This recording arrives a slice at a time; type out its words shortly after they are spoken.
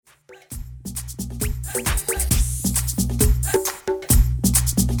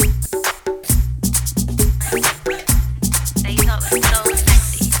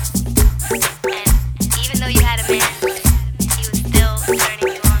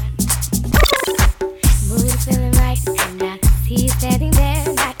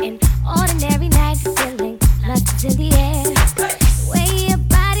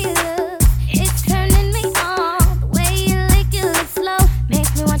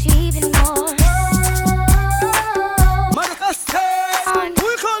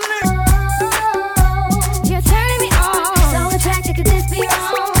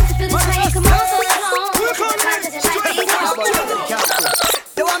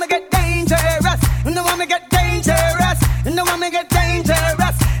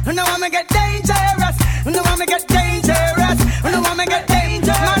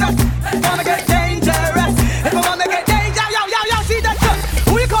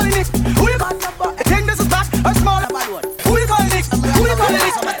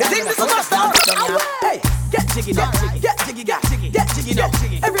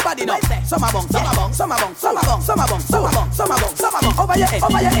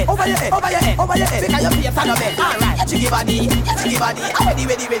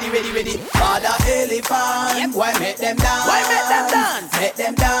Ready. Father elephant, why make them dance? Why make them dance? Make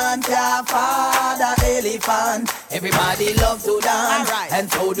them dance, yeah, Father elephant. Everybody loves to dance,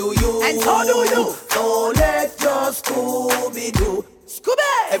 and so do you. And so do you. So let your Scooby-Doo.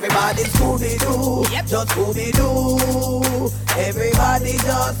 Scooby! Everybody Scooby-Doo, yep. Just Scooby-Doo. Everybody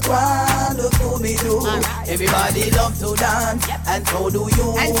just want to Scooby-Doo. Right. Everybody loves to dance, yep. And so do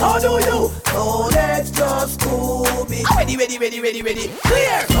you. And so do you. So let's just Scooby-Doo. Ready.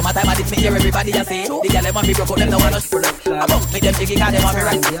 Clear! Summertime I did me hear everybody just say. The girl them want me broke out, them no want us production. I bump me them jiggy cause them want me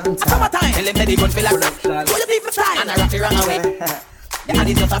right. Summertime, tell them that they gon' feel like production. What you people time? And I rock it run away. Yeah, and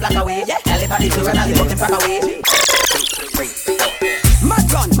it's just a black away. Yeah, tell if I need to run and they fuck them back away. Mad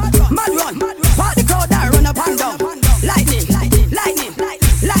run, part the crowd that run up and down. Lightning,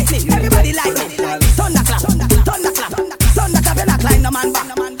 everybody lightning. Thunderclap, and I climb the man back.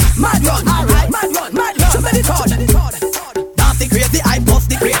 Mad run, jump in the crowd. Dance the crazy hype, bust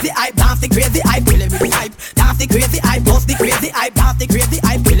the crazy hype, dance the crazy hype, kill every hype. Dance the crazy hype, bust the crazy hype, dance the crazy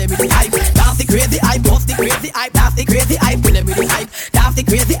hype, kill every hype. Dance the crazy hype, bust the crazy hype, dance the crazy hype, kill every hype. Dance the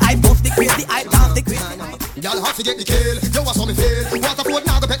crazy hype, bust the crazy hype, dance the crazy hype. Y'all have to get the kill, yo what's on me feel. Waterford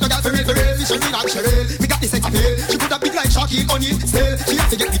now the pet no girl for real. Fishery like Cheryl, we got the sex appeal. She put a big like Shaquille O'Neal, still she have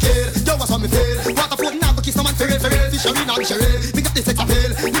to get the kill, yo what's on me feel. Waterford now the kiss no man for real. Fishery like Cheryl, we got the sex appeal.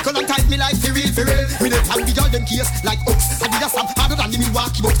 Nickel and tight me like for real. We don't have the girl them case like Oaks. And we just have harder than the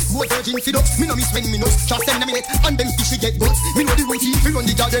Milwaukee Bucks. More virgin feed ups, me no miss when me nuts. Just send them in it and them fishy get butts. Me know the routine, we run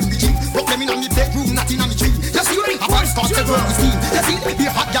the girl them the gym. But them in on me bedroom, not in on me dream. You see a first start the world with steam. You see be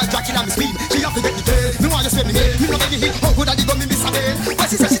a hot girl jacking on me speed. She have to get the kill, no one just spend me nail. Me no make the hit, how good I did gon' me miss a nail. But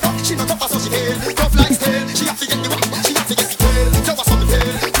she says she tough, she not tough so she fail. Tough like steel, she have to get the rock, she have to get the tail. So what's on the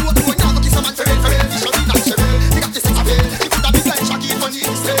tail? Do a now go kiss a man for real. Fishery like Cheryl, they got the sex appeal. You put a big like Shaquille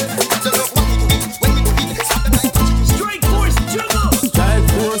O'Neal, still. That's the love what we do it, when we do it. Stop them like Strike Force Jungle. Strike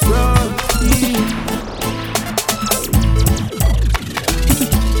Force Run.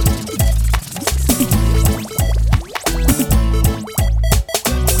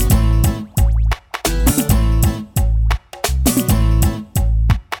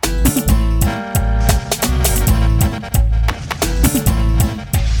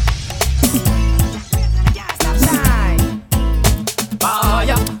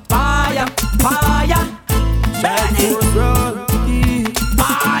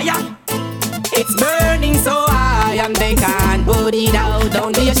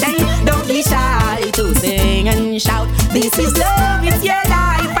 Don't be ashamed, don't be shy to sing and shout. This is love, it's your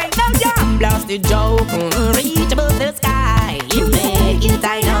life. Ain't no jam, blast the joke. Reach above the sky, you make it,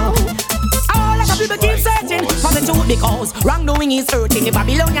 I know. All of the people keep searching for the truth because wrongdoing is hurting. The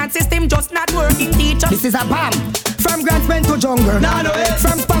Babylonian system just not working, teacher. This is a bomb. From Grantsman to jungle,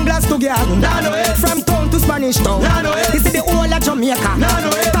 from Spanglers to Garden, from town to Spanish town. This is the whole of Jamaica.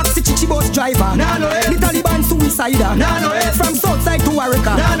 Taxi chichi bus driver, the Taliban suicider. From Southside to Warwick,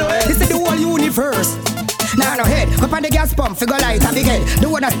 this is the whole universe. No head, up on the gas pump, figure light a big head. The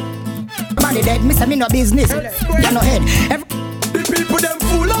one that money dead, miss me no business. No head. The people them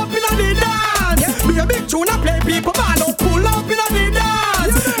full up in the dance. Be a big tune and play people man up pull up in the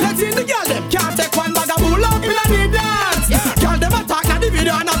dance. Let's see the girl them can't take one bag of pull up in the dance. Girl them attack na the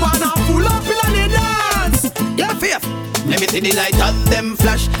video and a wanna pull up in the dance. Yeah, faith. Let me see the light of them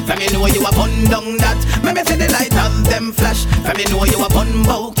flash. From me know you a bun down that. Let me see the light of them flash. From me know you a bun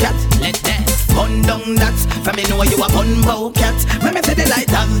bow cat. Let them bun down that. From me know you a bun bow cat. Let me see the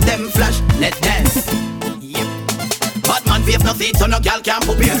light of them flash. Let them. face no seat, so no girl can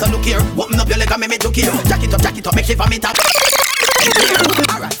put here. So look here, open up your leg and make me look here. Jack it up, make she vomit up.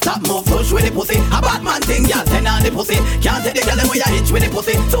 Alright, stop, move, push with the pussy. A bad man thing, y'all send on the pussy. Can't take the girl where you hitch with the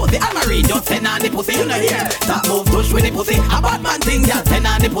pussy. So the Anne-Marie just send on the pussy, you know here. Stop, move, push with the pussy. A bad man thing, y'all send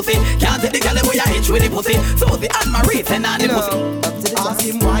on the pussy. Can't take the girl where you hitch with the pussy. So the Anne-Marie send on the pussy. Ask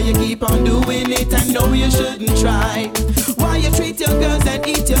him why you keep on doing it and know you shouldn't try. Why you treat your girls and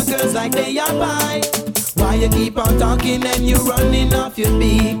eat your girls like they are pie. Why you keep on talking and you running off your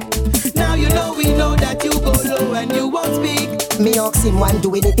beak. Now you know we know that you go low and you won't speak. Me ask him why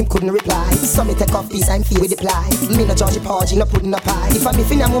doing it, him couldn't reply. So me take off piece and feel with the ply. Me no Georgie Porgy, no pudding no pie. If I me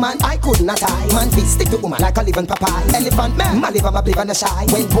fin a woman, I couldn't tie. Man fit stick to woman like a living papaya. Elephant man, my liver, my liver no shy.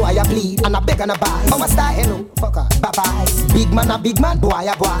 When boy I bleed and I beg and I buy. Our style, hello, fucker, bye bye. Big man, boy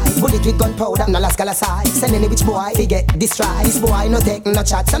a boy. Bullet with gunpowder, no last gala side. Send any which boy, they get destroyed. This boy no take no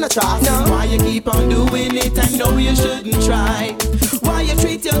chats and no try. No. Why you keep on doing it and know you shouldn't try. Why you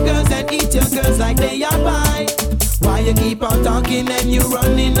treat your girls and eat your girls like they are pie. Why you keep on talking and you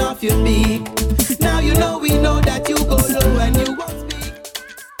running off your beak. Now you know we know that you go low and you won't speak.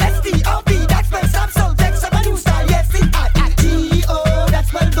 S-T-O-P, that's spell stop, so text up a new style. Yes, C-I-T-O, that's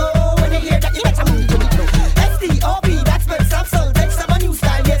spell go. When you hear that, you better move with it low. S-T-O-P, that's spell stop, so text up a new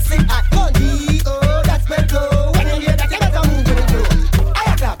style. Yes, C-I-T-O, that's spell go. When you hear that, you better move with it low.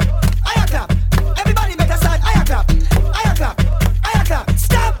 I clap, everybody better start. I clap,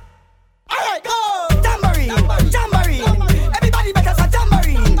 stop. Alright, go. Tambourine. Everybody better start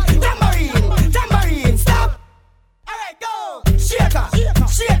tambourine. Stop. Alright, go. Shaker.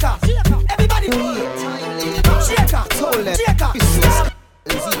 Everybody shaker. Stop.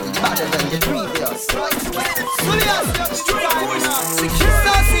 Is it better than the previous? So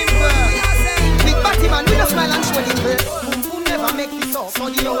simple. Big batty man with a smile and show dimple. Who never make this up? So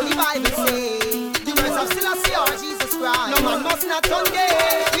the Holy Bible say the words of Selassie or Jesus Christ. No man must not turn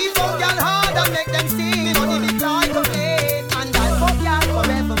gay. We fuck y'all hard and make them sing. Money big like a plane. And I'll fuck y'all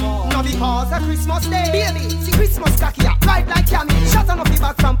forevermore. No because of Christmas Day. Baby, see Christmas cocky up. Ride like Cammy. Shut on off the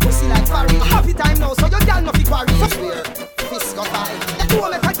back from pussy like Barry. Happy time now so your girl no fi quarry. So swear, fist got high.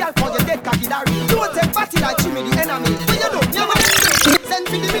 Don't make a girl call your dead cocky Larry. Don't take party like Jimmy the enemy. When you know, you might send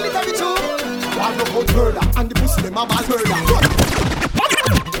for the military too. One look out murder and the pussy them a bad murder.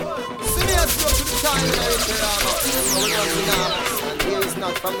 See me as go to the time when I enter and here is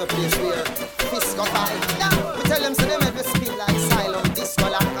not from the place where fists got high. We tell them so them ever spin like silent disco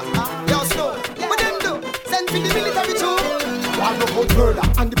like yo snow. What them do? Send for the military too. One look out murder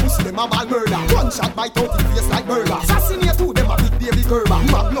and the pussy them a bad murder. One shot by 30 face like murder. Assassinate two them a big baby curver.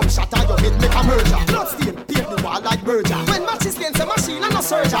 Magnum shot on your head make a murder. Bloodstain paint the wall like murder. When matches against a machine and a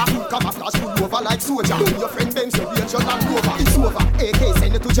surgeon. You come a flash pull over like soldier. Do your friend Benz your range your Land Rover. It's over. AK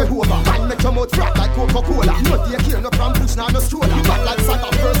send it to Jehovah. Wine make your mouth flat like Coca-Cola. No daycare, no pram push, no stroller. You back like Santa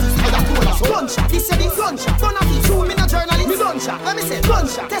versus Ayatollah. So gunshot, this is the gunshot. Gonna be true, me no journalist. Me gunshot. When me say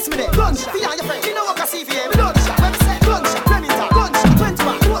gunshot, test me there. Gunshot. Be on your friend. You know what I see for you. Me gunshot. When me say gunshot, let me talk. Gunshot.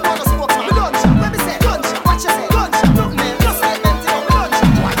 21. Don't want to smoke man. Me gunshot. When me say gunshot, watch you say gunshot. Nothing man. Just like mental. Me gunshot.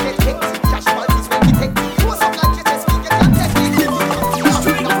 Why get hectic? Casualties when you take me. Close up like you test me. You can't test me.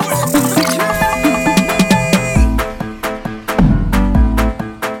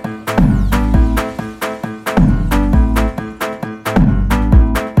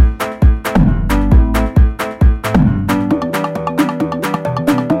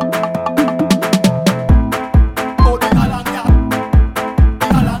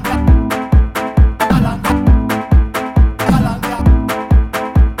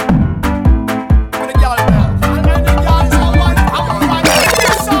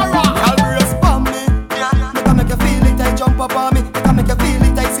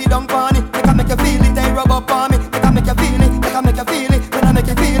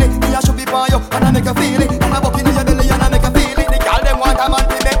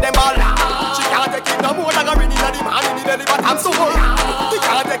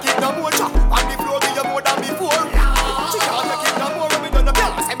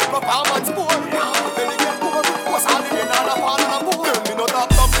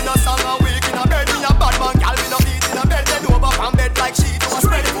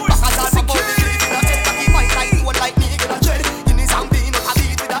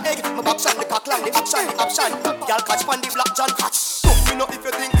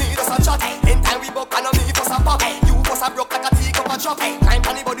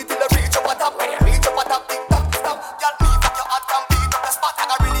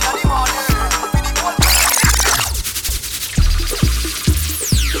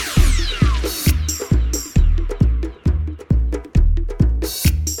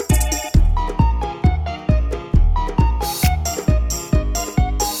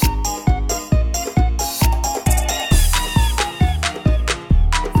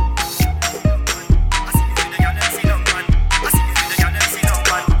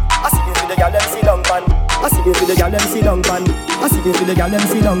 see me for the gal them sit down pan. I see me for the gal them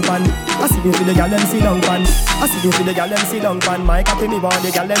sit down pan. I see me for the gal them sit down pan. I see me for the gal them sit down pan. My cocky me want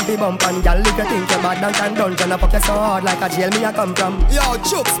the gal them fi bump pan. Gal if you think you bad and can dungeon, I fuck you so hard like a jail me a come from. Yo,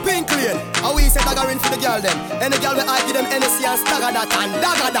 Chooks, pink clean. How we say dagger in for the gal them? Any gal we I give them NSC and stagger that and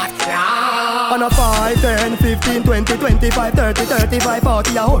dagger that. On a 5, 10, 15, 20, 25, 30, 35,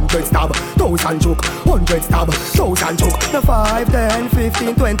 40, 100 stab, 1000 choke, 100 stab, 1000 choke. The 5, 10,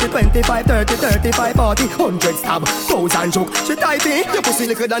 15, 20, 25, 30, 35, 40, 100 stab, 1000 choke. She tighty, your pussy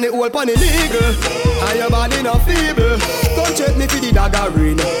liquor than the whole pan illegal. And your body not feeble. Come check me for the dagger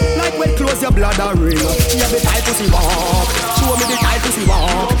ring. Like when close your bladder ring. Yeah, the tight pussy walk. Show me the tight pussy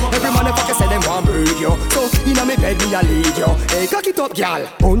walk. Every motherfucker say them want breed you. So inna me bed me a lead you. Hey, cock it up, girl.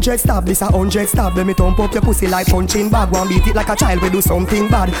 100 stab, this a 100 stab. Let me thump up your pussy like punching bag. One beat it like a child, we do something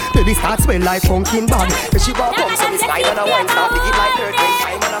bad. Baby start swell like pumpkin bag. If she walk up, so this guy and a wine start dig it like dirt. When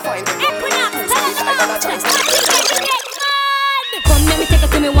time and a fine. Come let me take you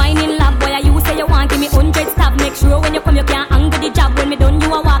to me whining lab. Boy, you say you want give me 100 stab. Make sure when you come you can't angle the job. When me done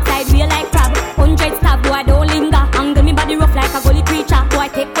you a walk sideways like crab. 100 stab, boy don't linger. Angle me body rough like a gully creature. Boy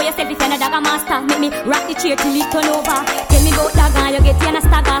take for yourself if you're a dagger master. Make me rock the chair till it turn over. Tell me about dagger, you get in a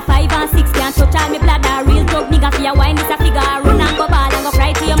stagger. 5 and 6 can't touch all me bladder. Real drug nigga for your wine this a figure. Run and go ball and go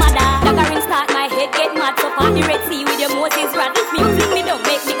cry to your mother. Dagger ring start my head get mad. So far the Red Sea with your Moses rod. If me fling me don't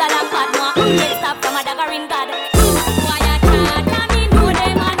make me gal and bad. No 100 stab from a dagger ring god.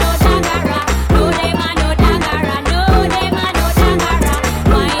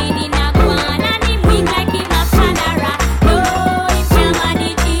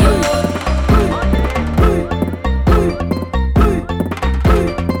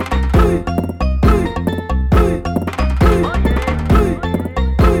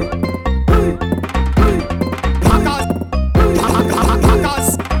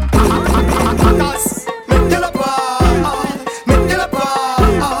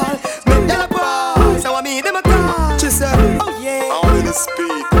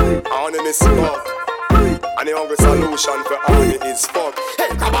 Solution for all it is fuck.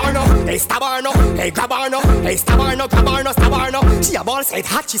 Hey Gabarno, hey Stabarno, hey Gabarno, hey Stabarno, Gabarno, Stabarno. She a ball said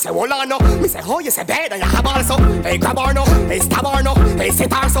hot, she say Wolano. Me say oh you say bad and you have also. Hey Gabarno, hey Stabarno, hey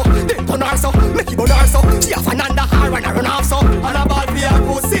Setarso, then Tonarso, make it Bonarso. She a Fernanda Har and a run off so. And a ball for your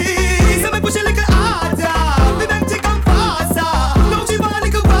pussy, so me push a little harder. Me them chick and faster, now she want a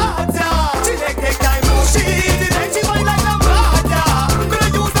little water. She take time push it, then she whine like a water. Gonna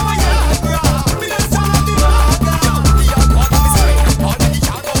use the Viagra, me don't stop the water.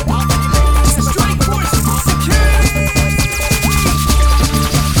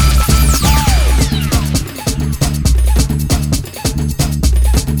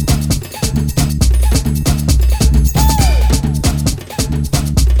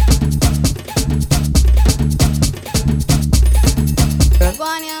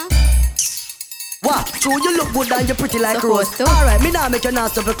 True, you look good and you pretty like rose. Alright, me now make your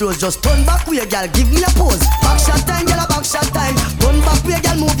ass up your clothes. Just turn back with your girl, give me a pose. Back shot time, girl, back shot time. Turn back with your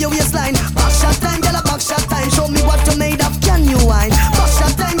girl, move your waistline. Back shot time, girl, back shot time. Show me what you made of, can you wine? Back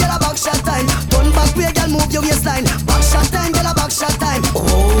shot time, girl, back shot time. Turn back with your girl, move your waistline. Back shot time, girl, back shot time.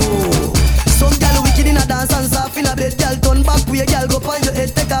 Oh, some girl wicked in a dance and soft in a bed. Girl, turn back with your girl, go find your head,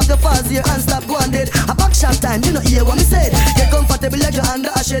 take off the fast here and stop going dead. A back shot time, you know hear what me said. Get comfortable like you're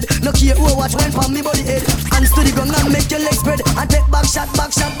under a shed. No care who watch when from me body head. Hands to the ground and make your legs spread. And take back shot,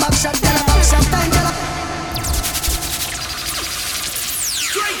 back shot, back shot. Girl, a back shot time, girl.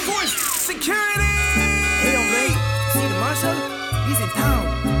 Straight force security. Hey, yo, mate. See the marshal? He's in town.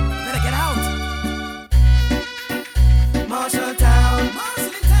 Better get out. Marshall Town.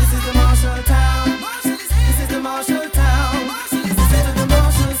 This is the Marshall Town. This is the Marshall Town. This is the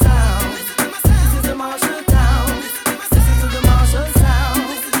Marshall Sound. This is the Marshall Town. This is the Marshall Sound.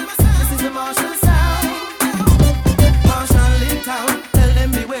 This is the Marshall Sound. Marshall in town. Tell them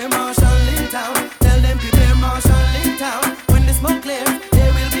beware Marshall in town. Tell them prepare Marshall in town. When the smoke clears, they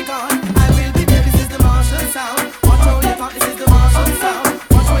will be gone. I will be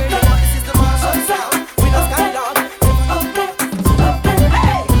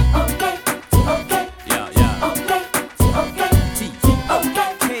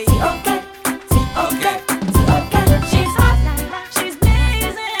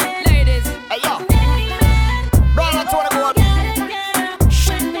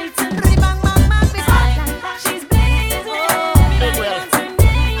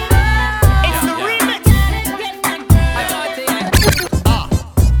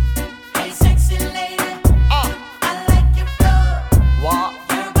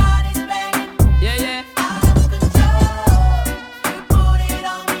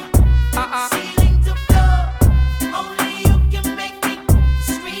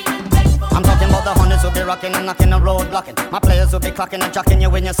talking and knocking the road blocking. My players will be clocking and jocking you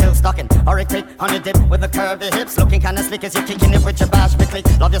when you're still stocking. Hurricane on your dip with the curvy hips, looking kinda slick as you're kicking it with your bash click.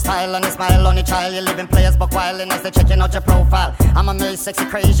 Love your style and your smile on your child. You living players buck wildin' as they're checking out your profile. I'm amazed, sexy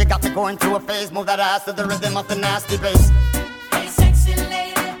craze, you got me going through a phase. Move that ass to the rhythm of the nasty bass. Hey sexy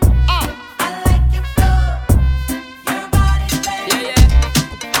lady, I like your flow, your body, baby. Yeah,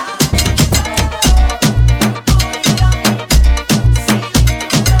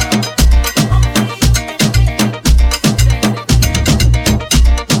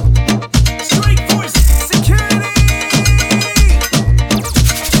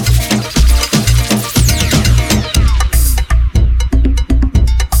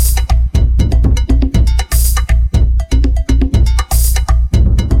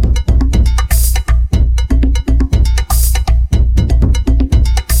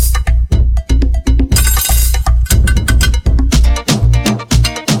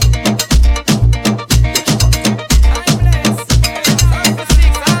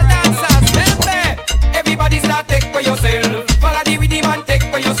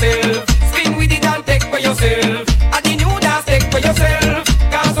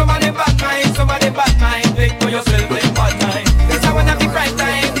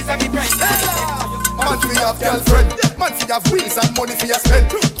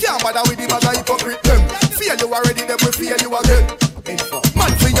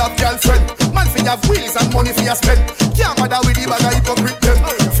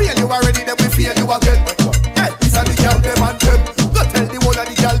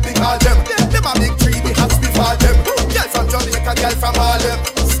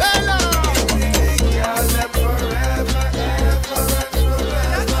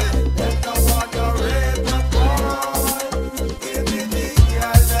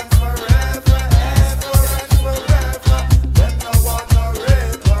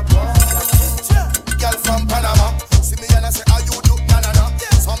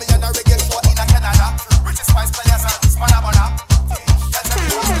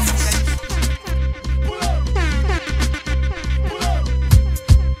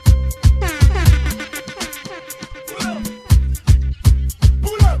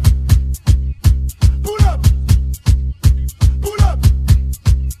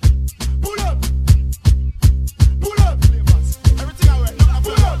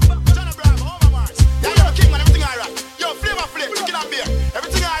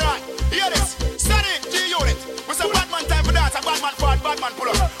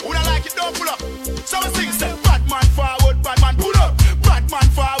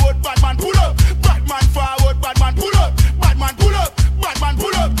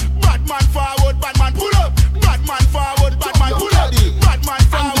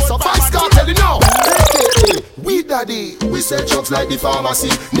 like the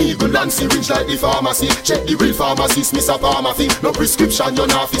pharmacy, needle and syringe like the pharmacy. Check the real pharmacist, Mr. Pharmacy. No prescription, you're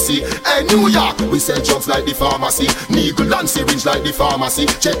not see. Hey, New York, we sell drugs like the pharmacy, needle and syringe like the pharmacy.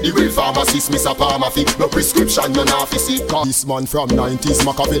 Check the real pharmacist, Mr. Pharmacy. No prescription, you're not see. This man from 90s,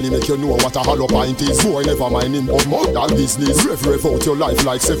 Machiavelli make you know what a hollow pint is. Boy, never mind him of modern business. Rev out your life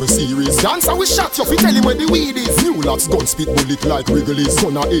like 7 series. Dancer we shot you, fi tell him where the weed is. New locks gun spit bullet like Wrigley's.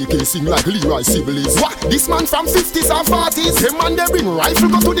 Gonna AK sing like Leroy Sibbles. What? This man from 50s and 40s. Him and they bring rifle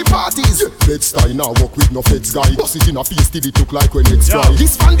go to the parties. Bed-Stuy now walk with no feds guy. Bust it in a feast till it look like when it's dry.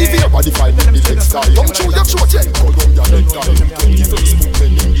 This fan the beer body fight with the textile. Don't chew your throat yet. Hold on your neck tie. 20 first movement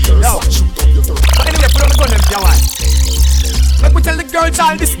in the earth. What shoot up your throat. Anyway, put on the gun them for one. Let me tell the girls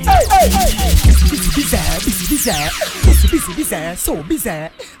all this. Hey, hey, hey. Busy, so busy.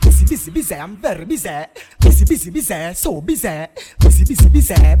 Busy, I'm very busy. Busy, so busy. Busy, so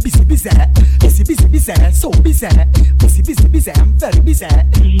busy. Busy, I'm very busy.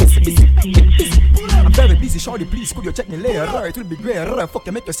 I'm very busy, shorty, please could you check me later? It will be great. Fuck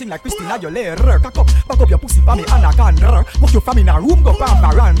you, make you sing like Christina Aguilera. Back up your pussy for me and I can. Walk your family in a room, go pam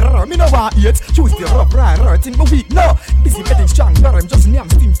around. Me no want eat, choose the rough brand. Think my weak, no. Busy getting stronger, I'm just name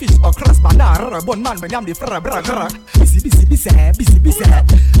steam fish or cross banana. Bun man when I'm the frog. Busy,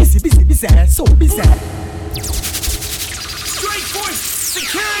 so busy. Straight Force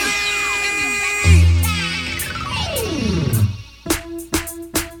Security.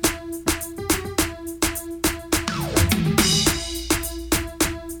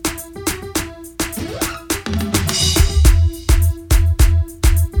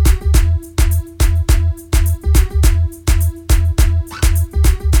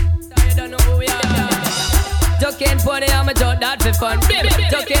 Can't put it on my jaw, that for fun.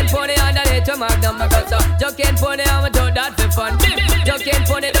 Joke and pony underneath to Magnum. Joke and pony, I'ma do that for fun. Joke and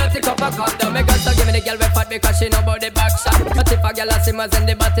pony, dirty cup of condom. Me got to give me the girl with fat because she know about the back shot. But if a girl a simmers in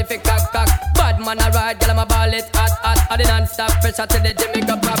the body fi cock. Bad man a ride, girl I'ma ball it hot. I the non-stop pressure to the gym, me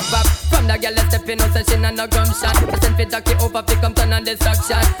go pop. From the girl that step in, no say she no gum shot. I send fi jockey over fi come turn on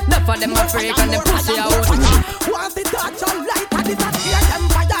destruction. Enough of them a freak and them pussy out. Want the touch all light and the touch here them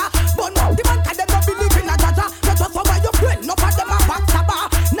fire. But now the man can them not believe in a jaja. Not just over your friend, no for them a backstabber.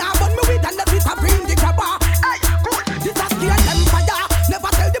 Now burn me with and the fit a bring the grabber. Hey, good, this a scare them fire.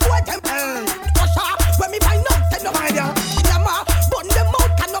 Never tell the boy them. Usher, when me find out, send no fire. Them a burn them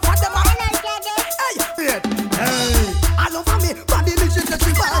out, can no for them a. Hey, all over me, body listen to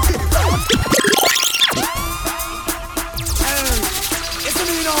she party. It's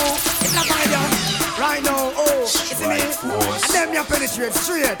me now, it's a fire. Right now, oh, it's me. And them you penetrate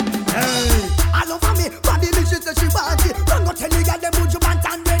straight. All over me, body listen to she party. Run go tell the girl them would you want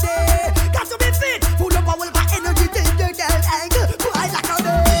and ready. Got to be fit, full of power for energy. Take the girl angle, boy like a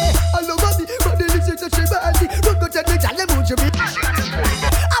day. All over me, body listen to she party. Run go tell the girl them would you be.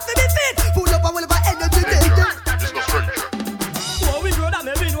 Have to be fit, full of power for energy. Take the. Oh, we grow that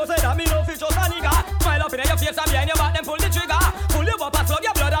maybe no say that me no fit just a nigga. Smile up in your face and behind your back, then pull the trigger. Pull your up and slug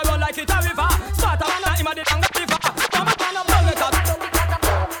your blood and run like it a river. Start a run and him a the tongue river. Come up and up on the top.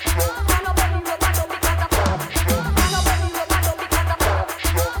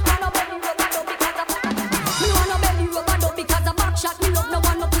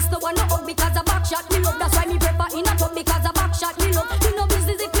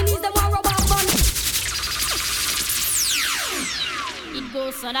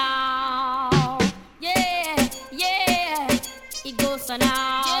 So now, yeah, it goes so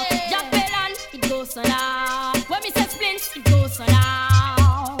now. Jack Pellan, it goes so now. When me say splints, it goes so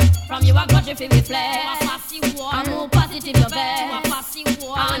now. From you a grudge if you flex. I'm more positive you best.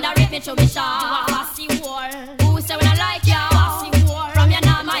 Underrate me show me sharp. Who say when I like ya? From your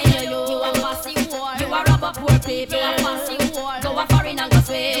now mind you a rub up poor people. Go a foreign and go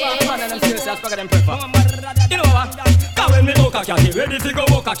sway. You know what? When me look a catty, ready to go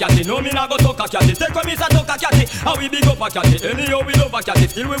walk a catty. No me nah go talk a catty. Take when me say talk a catty. How we big up a catty. Anyhow we love a catty.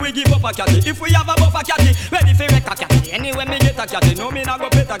 Still we give up a catty. If we have a buff a catty, ready for wreck a catty. Anyway me get a catty. No me nah go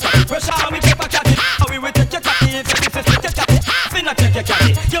pet a catty. Pressure how me keep a catty. How we will take a catty. If you take a catty, finna take a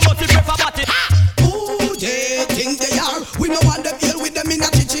catty. You must be prefer body. Who they think they are? We no want them deal with them in a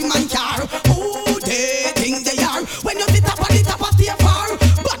chichi man car. Who they think they are? When you sit up on the top of the far,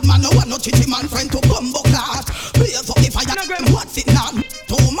 bad man no want no chichi man friend to bumbo class. Blaze up the fire. What's it now?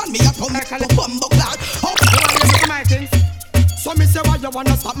 Two man me a come to bumbo class. So me say why you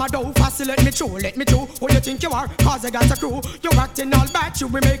wanna stop my dough? Fast let me through. Who you think you are? Cause I got a crew. You acting all bad, you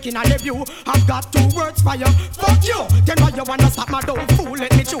be making a debut. I've got 2 words for you. Fuck you. Then why you wanna stop my dough? Fool,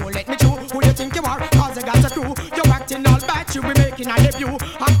 let me through. Who you think you are? Cause I got a crew. You acting all bad, you be making a debut.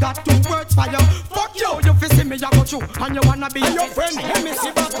 I've got 2 words for you. Fuck you. You fi see me a go through, and you wanna be your friend. Let me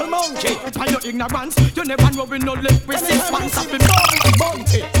see battle monkey. It's by your ignorance. You never know we no live with 6 months of the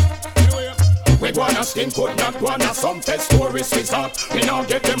bounty. We wanna skin food, not wanna some fest stories resort. We now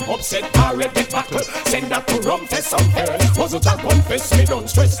get them upset, already get battle. Send that to rum fest some fest. Was it a confess, me don't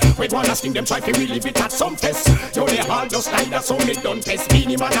stress. We wanna skin them, try to relive it at some fest. You they all just like that, so me don't test.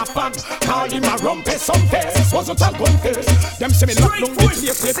 Beanie man a fan, call him a rum fest some fest. Was it a confess? Them say me lock down the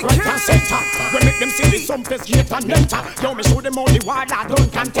place, right and center. We make them see the some fest, gate and enter. Yo, me show them all the water,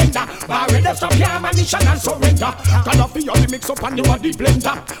 don't contender. Barry, they stop your ammunition and surrender. Gonna feel the mix up and the body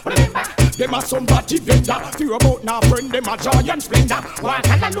blender. Them a somebody vendor. Fear about now friend them a giant splendor. Why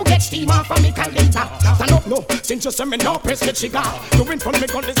can I look get steam off of me calendar? Stand up no, since you say me no press the trigger. Doing from me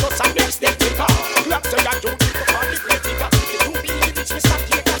gun is just a next step ticker. Clap say I do keep up on the plate ticker. It do be it's Mr.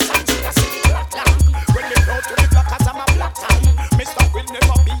 Cake and something I see the black line. When me proud to the black as I'm a black time. Mr. will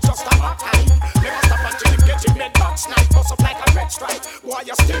never be just a hard time. Never stop until him get him red back snipe. Bust up like a red stripe. Why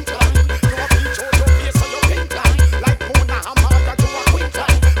you stink line? You a beach out your face so you pink line. Like Mona Hamada you a quick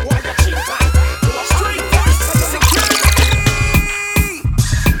line. Why you cheap line?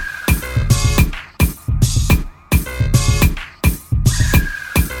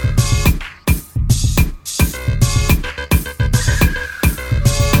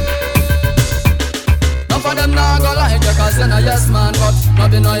 Them nah go like you cause you're not yes man. But not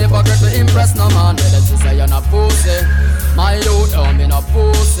be no hypocrite to impress no man. Whether you say you're not pussy, my youth don't be no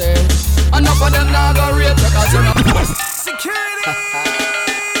pussy. Enough of them nah go rate you cause you're not pussy. Security!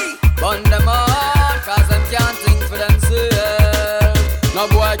 Burn them all cause them can't think for themselves. No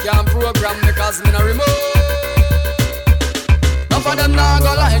boy can program me cause me no remote. No Enough of them nah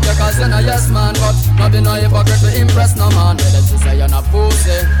go like you cause you're not yes man. But not be no hypocrite to impress no man. But them say you're not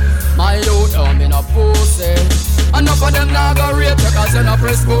pussy. My youth don't be no pussy. Enough of them nah go rate you cause you're not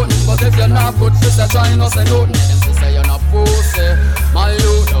press button. But if you're not good fish they try no say nothing. Them say you're not pussy. My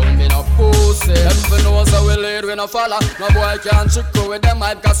youth don't be no pussy. Them for know so we lead we no follow. No boy can't trick you with them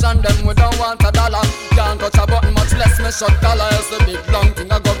hype cause and them we don't want a dollar. Can't touch a button much less me shot collar. Else the big long thing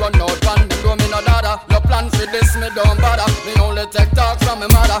I go run out pan. Them do me no dada. Your plan for this me don't bother. Me only take talk from me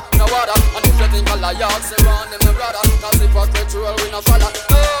mother. No water. And if you think a liar say run them me brother. Cause if I get you we no follow.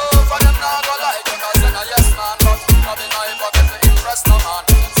 No for them not go like you cause you're not yes man. But no be no hypocrite to impress no man.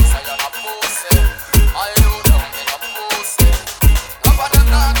 Them say you're not pussy. I you don't be no pussy. No for them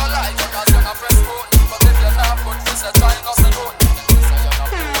not go like you cause you're not press button. But if you're not good fish they try no say nothing. Them say you're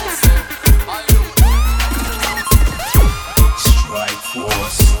not pussy. I you Strike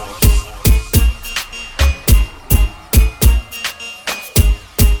force.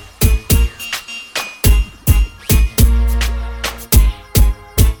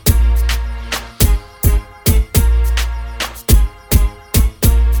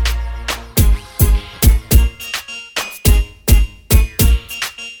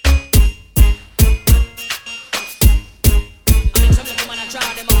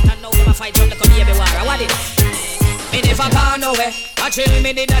 Me never gone nowhere. I chill,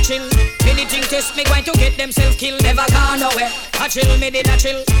 me did a chill. Anything test me going to get themselves killed. Never gone nowhere. I chill, me did a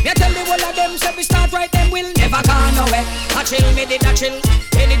chill. Me tell the whole of them say we start right them will. Never gone nowhere. I chill, me did a chill.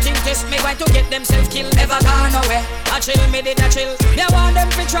 Anything test me going to get themselves killed. Never gone nowhere. I chill, me did a chill. Me want them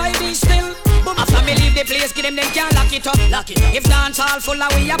to try this still. After me leave the place, give them can't lock it up. Lock it up. If dance all full of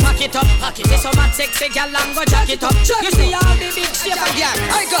we a pack it up. Pack it. This some mad sexy gal and go jack it up. You see all the big shit again.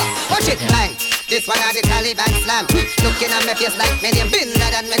 I go, watch it, bang. This one are the Taliban slam. Looking at me face like me name Bin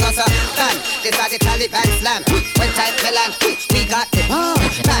Laden me go so bang. This are the Taliban slam. When tight me land, we got the bomb.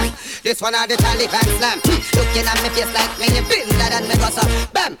 Bang. This one are the Taliban slam. Looking at me face like me name Bin Laden me go so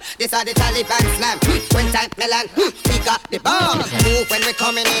bam. This are the Taliban slam. When tight me land, we got the bomb. Move when we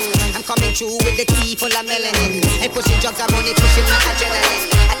coming in. I'm coming through with the tea full of melanin. And pushing drugs and money, pushing my adrenaline.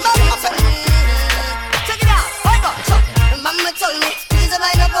 And check it out. Hold on. So, Mama told me, please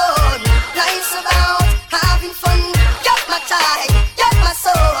mind a bone. Life's about having fun. Get my time, get my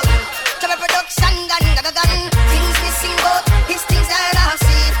soul. Cover production, gun. Things missing, but his things that I've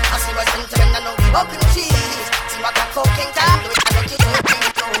seen. I see what's into when I know the open cheese. See what I cocaine time. Do it, I make it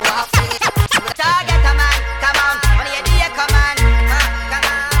go off. Target a man, come on. Money a day, come on. Come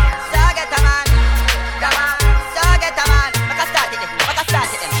on. Target a man, come on. Target a man. Make a start it,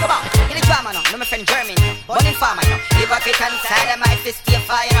 come on. In the drama now, my friend Jeremy. Burning farmer, you know. Hypocrite inside of my fist, stay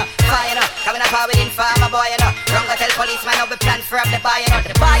fire, you know. Fire, you know. Coming up with informer, boy, you know. Wrong go tell policeman how we plan for up the bar, you know.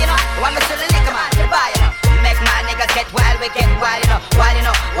 The bar, you know. The one we still the liquor man, the bar, you know. Make my niggas get wild, we get wild, you know. Wild, you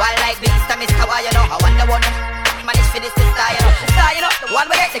know. Wild like beast, I miss Hawaii, you know. I wonder what manage for this star, you know. Star, you know. The one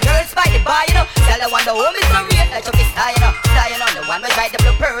we get the girls by the bar, you know. Tell the one the home is so real, like a star, you know. Star, you know. The one we ride the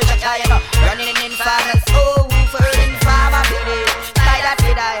blue pearl, you know. Running in informers, oh, for informer, baby. Die that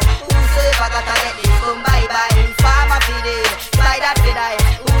we die. I gotta get this boom bye bye. Informer feed it. Spider feed I.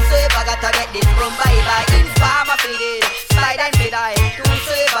 Whosoever gotta get this boom bye bye. Informer feed it. Spider feed I.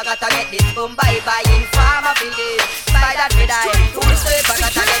 Whosoever gotta get this boom bye bye. Informer feed it. Spider feed I. Whosoever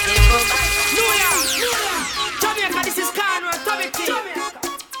gotta get this boom bye. New York, Jamaica, this is Conrad, Tommy T.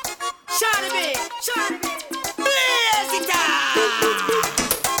 Shawty B, blaze it up.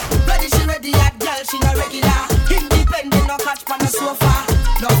 Ready, she ready, hot girl, she no regular. Independent, no catch on the sofa.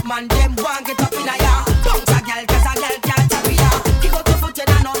 Enough man, them want get up in a ya. Bounce a girl, cause a girl can't carry ya. Kick up your foot, you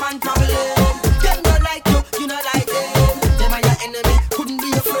know no man problem. Them don't like you, you don't like them. Them are your enemy, couldn't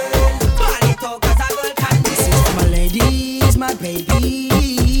be your friend. Ball it out, cause a girl can do. This is for my ladies, my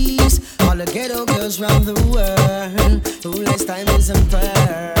babies. All the ghetto girls round the world. Who less time is in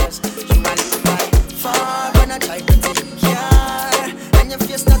purse. You might fight far when I try to take care. And your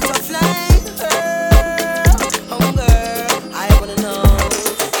face not tough like her. Oh girl, I wanna know.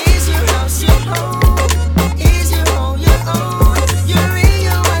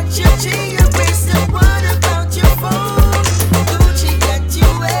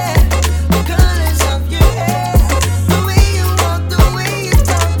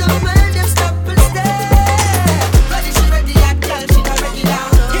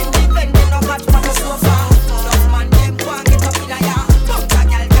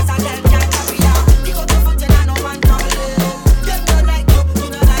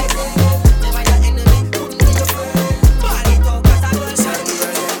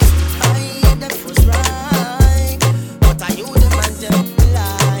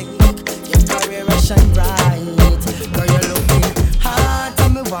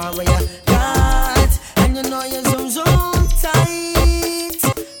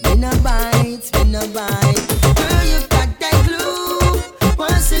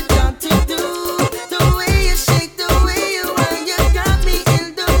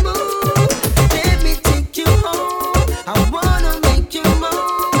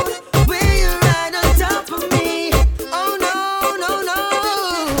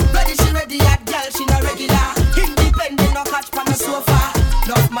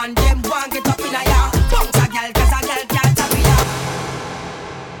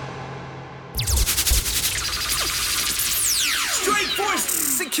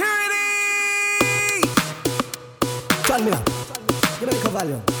 Security! Turn me up. Give me the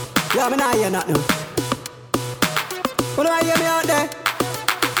volume. Yeah, me not hear nothing. Who do I hear me out there?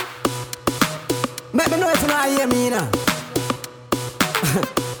 Make me know if you not hear me, you know.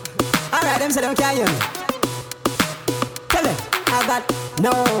 Alright, them say they can't hear me. Tell them, I got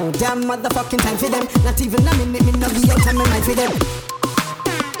no damn motherfucking time for them. Not even a minute, me no give out time, me mind for them.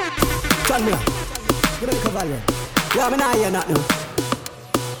 Turn me up. Give me the volume. Yeah, me not hear nothing.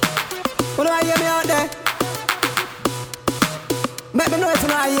 Who do I hear me out there? Make me know if you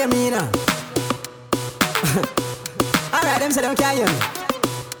not hear me, you know. Alright, them say they can't hear me.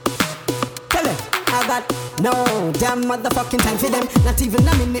 Tell them, I got no damn motherfucking time for them. Not even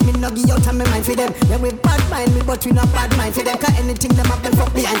a minute, me no give out time, me mind for them. Them with bad mind, me but we not bad mind for them. Cause anything them have them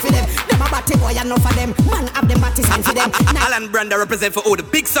fuck behind for them. Them a batty boy enough for them. Man have them batty sign for them. Alan Branda represent for all the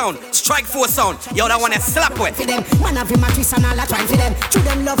big sound. Strike Force sound. Yo, that one is slap with. For them, man have him a twist and all a twine for them. True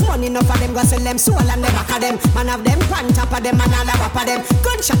them love money enough for them. Go sell them soul and the back of them. Man have them pan top of them and all a wap of them.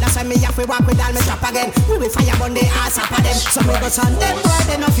 Gunshot that's why me have to walk with all me strap again. We will fire on the ass up of them. So me go send them boy,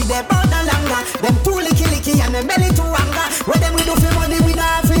 they no feed them out no longer. Them too licky and them belly too anger. What them we do for money, we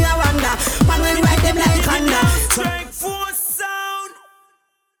not have for a wonder. Man we ride them like thunder. Strike Force sound.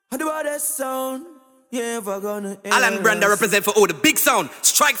 How do I that sound? Yeah, if I gonna Alan Branda represent for all the big sound.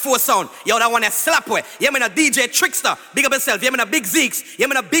 Strike Force sound. Yo, that one is slap with. Yeah, me a DJ Trickster. Big up yourself. Yeah, me a big Zeeks. Yeah,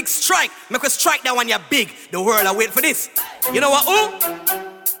 me a big Strike. Make us strike that one, you big. The world I wait for this. You know what? Who?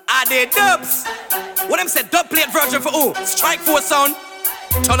 Are they dubs? What them said? Dub plate version for who? Strike Force sound.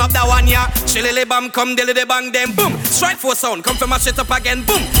 Turn up that one, yeah. Chillily bam, come dilly bang, then boom. Strike Force sound, come for mash it up again,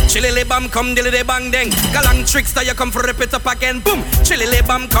 boom. Chillily bam, come dilly bang, then. Galang Trickster, you come for rip it up again, boom. Chillily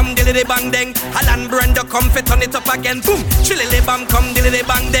bam, come dilly bang, then. Alan Brenda, come for turn it up again, boom. Chillily bam, come dilly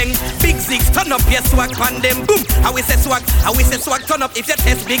bang, then. Big Zeeks, turn up your swag pan them, boom. How we say swag, turn up. If you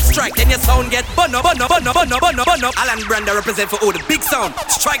test Big Strike, then your sound get bun up. Alan Brenda represent for all the big sound.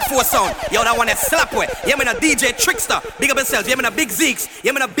 Strike Force sound, yo, that one is slap with. Yeah, me a DJ Trickster, big up yourself. Yeah, me a big Zeeks.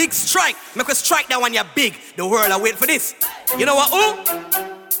 Yeah, man, a big strike. Make us strike that one, you big. The world I wait for this. You know what, who?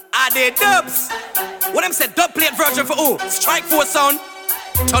 Are they dubs? What them said, dub plate version for who? Strike Force sound.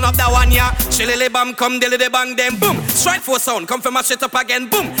 Turn up that one, yeah. Chillily bam, come dilly bang, then boom. Strike Force sound, come for mash it up again,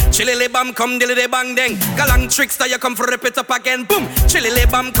 boom. Chillily bam, come dilly bang, then. Galang Trickster, you come for rip it up again, boom. Chillily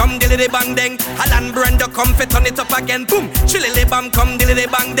bam, come dilly bang, then. Alan Brenda, come for turn it up again, boom. Chillily bam, come dilly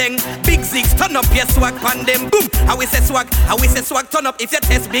bang, then. Big Zeeks, turn up your swag pan them, boom. How we say swag, turn up. If you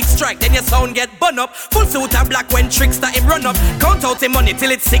test Big Strike, then your sound get bun up. Full suit of black when Trickster him run up. Count out the money till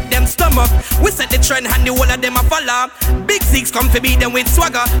it sick them stomach. We set the trend and the whole of them a follow. Big Zeeks come to beat them with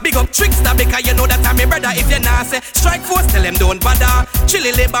swagger. Big up Trickster because you know that I'm a brother. If you not say Strike Force, tell them don't bother.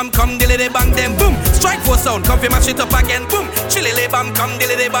 Chillily bam, come dilly bang, then boom. Strike Force sound, come for mash it up again, boom. Chillily bam, come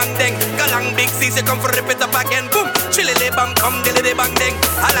dilly bang, then. Galang Big Zeeks, you come for rip it up again, boom. Chillily bam, come dilly bang, then.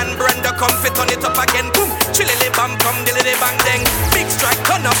 Alan Brenda, come for turn it up again, boom. Chillily bam, come dilly bang, then. Big Strike,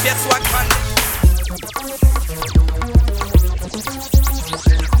 turn up your swag man.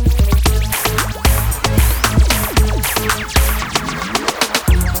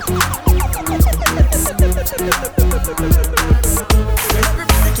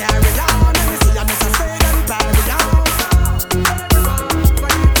 Everybody carry on, and we see a Mr. Spade and carry on.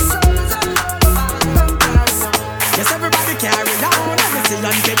 Yes, everybody carry on, and we see a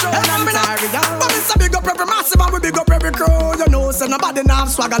Mr. Spade and carry on. But we say big up every massive and we big up every crew. You know, so nobody now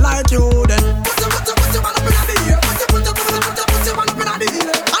swagger like you. Then put your man up in the air, put your man up in the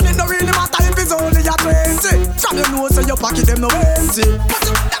air. And it don't really matter if it's only a 20. From your nose to your pocket, them no empty. Put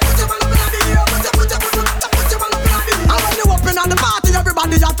your man up in the air, put your man up in the air. And when you up in the party,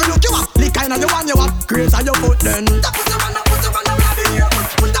 everybody have to look you up. Lick kind of you want you up, great on your foot then. Put your man up in the air,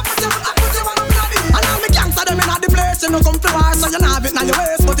 put your man up in the air. And all the gangsta them in the place, you know come to war, so you not have it in your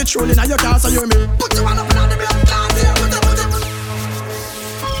waist, but it's truly in your car, so you hear me. Put your man up in the air, can't hear, put your.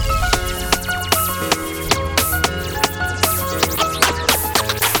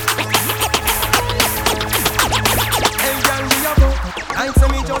 I say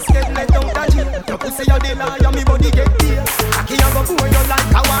me just get let out of jail. Your pussy a the liar, me body get peeled. Cocky a go pour you like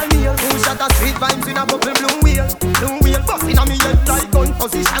a one nail. Two shot of sweet vibes in a bubble blue wheel. Blue wheel bustin' a me head like gun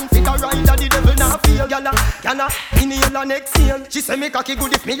position. Fit a rider, the devil not feel. Gyal inhale and exhale. She say me cocky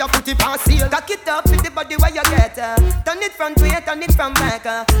good if me a put it on seal. Cock it up with the body where you get turn it front way, turn it from back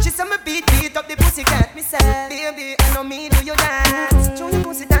She say me beat up the pussy cat. Me say, baby, I know me do you dance. Show your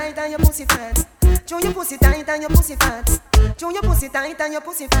pussy tight and your pussy fat. Show your pussy tight and your pussy fat. Show your pussy tight and your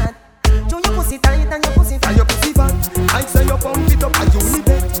pussy fat. Do your pussy tight and your pussy fat. And your pussy fat. I say you pump it up and you need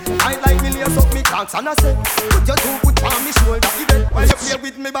it. I like me lace up me cocks and I say put your 2 foot on me shoulder even. While you play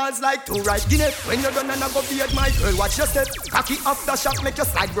with me balls like 2 right guinea. When you're done and I go beard my girl, watch your step. Cocky after shot make your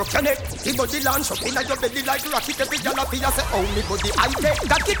slide broke your neck. The body launch up in your belly like rocket. Every girl up here say oh me body I take.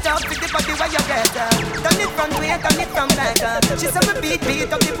 Cock it up with the body where you get. Turn it from way, turn it from back. She say me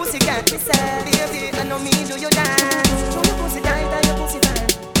beat up the pussy cat. Me say baby I know me do you dance. Show your pussy tight and your pussy fat.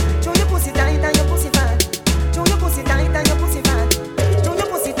 Show your pussy tight and your pussy fat. Show your pussy tight and your pussy fat. Show your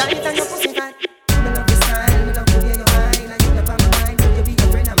pussy tight and your pussy fat. Me love your style, me love the way you whine. And you love my mind, would you be a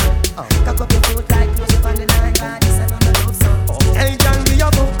friend of mine? Cock up your foot like close up on the line. God, this another love song. Hey, can we a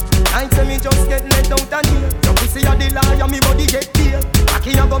go? I tell me just get let out and here. Your pussy a the liar, me body get peeled.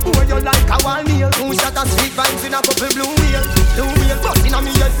 Cocky a go pour you like a wall nail. 2 shot of street vibes in a couple blue wheel. Blue wheel, but in a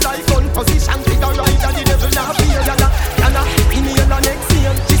me head like gun position. Figure right and the devil not feel. Yana, inhale and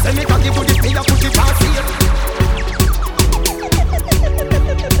exhale. She say me cocky put it in a put it on seal.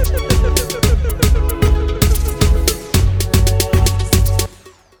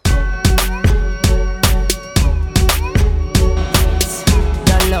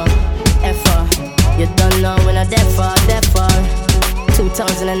 You don't know when I deaf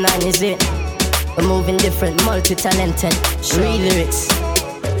 2009 is it? We're moving different, multi-talented. Read lyrics.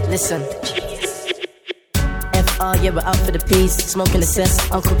 Listen. FR, yeah, we're out for the peace. Smoking the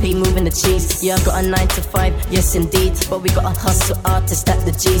cess, Uncle P moving the cheese. Yeah, I got a 9 to 5, yes indeed. But we gotta hustle hard to stack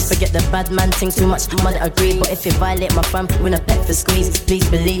the G's. Forget the bad man thing too much, money agree. But if you violate my fam, win a bet for squeeze. Please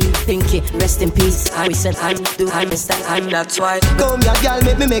believe, Pinky, rest in peace. We said I'm that's why. Come here, girl,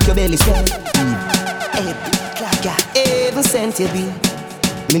 make your belly swell. Hey, clap, yeah. Even sent you be.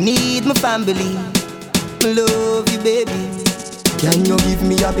 Me need my family. Me love you, baby. Can you give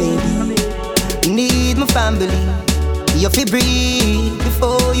me a baby? Need my family. You feel breathe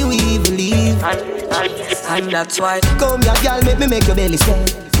before you even leave. And that's why. Come here, girl, make your belly swell.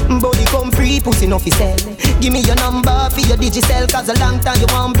 Body come free, pussy no fi sell. Give me your number for your digicel. Cause a long time you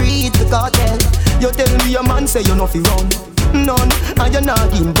won't breathe the cartel. You tell me your man say you no fi run. None, and you're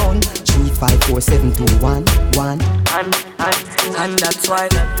not in gun. 3, 5, 4, 7, 2, 1, 1. And that's why.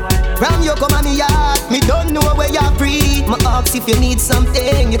 Ram you come on me yard. Me don't know where you're free. Me ask if you need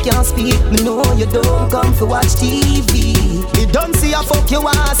something, you can't speak. Me know you don't come to watch TV. Me don't see a fuck you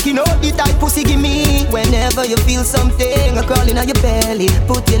ask. You know the type pussy give me. Whenever you feel something a crawling on your belly,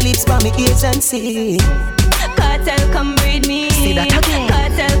 put your lips by me ears and see. Cartel come breed me. See that again.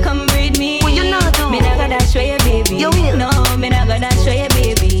 Cartel come breed me. What you not do? Me not gonna show you, baby. You will. No, me not gonna show you,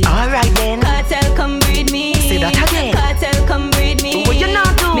 baby. Alright then. Cartel come breed me. See that again. Cartel come breed me. What you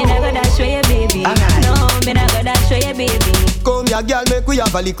not do? Me not gonna show you, baby. Alright. No, me not gonna show you, baby. Come here, girl, make we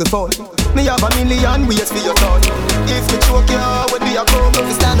have a little fun. Me have a million ways for your tongue. If me choke you, would be a come. If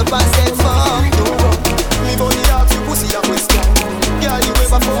you stand up and say fuck, no. Me body ask you pussy a question. Girl, you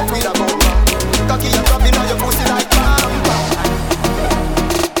ever fuck with a bum? Cocky and dropping on your pussy like bam.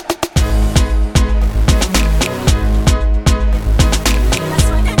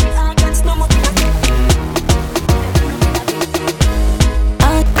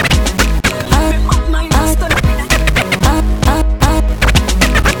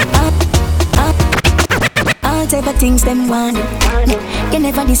 Whatever things them want you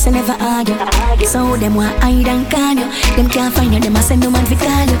never diss and never argue. So them want hide and call you. Them can't find you, them a send no man fi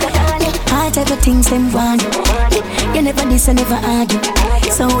call you. All type of things them want you never diss and never argue.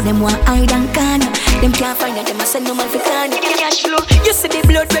 So them want hide and call you. Them can't find you, them a send no man fi call you. Cash flow, you see the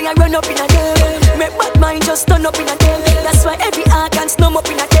blood when I run up in a them. Make bad mind just turn up in a them. That's why every organ snum up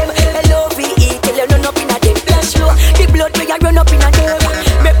in a them. L-O-V-E till you run up in a them. Cash flow, the blood when I run up in a them.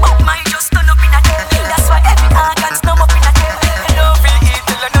 Make bad mind just turn up in a them. That's why every organ snum up in a them. L-O-V-E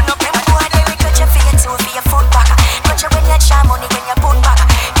till you run up in a them. Boy, they will cut your feet too for your foot back. Cut you when you jam money when you put back.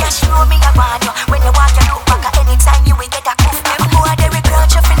 Cash flow me a want you when you walk you look back. Anytime you will get a goof. Boy, they will grant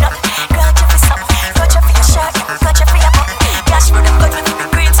you for nothing, grant you for something. Grant you for your shirt, grant you for your button. Cash flow them cut with the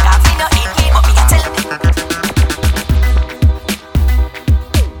green scarf. You know eat me, but me a tell them.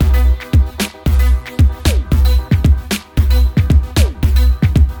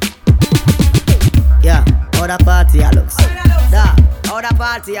 Yeah, how the party a look so? Da, how the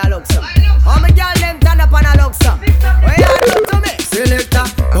party a look so? How me girl them turn up and a look so? Where you look to me? Selector,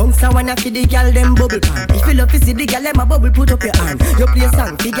 bounce a wanna feed the girl them bubble pan. If you love to see the girl them a bubble, put up your hand. You play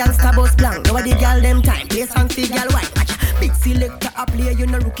song, the girl star bus blank. Now the girl them time, play song, the girl white. Watch big selector a play, you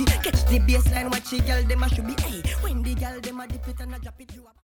no rookie. Catch the baseline, watch the girl them a should be. Hey, when the girl them a dip it and a drop it, you a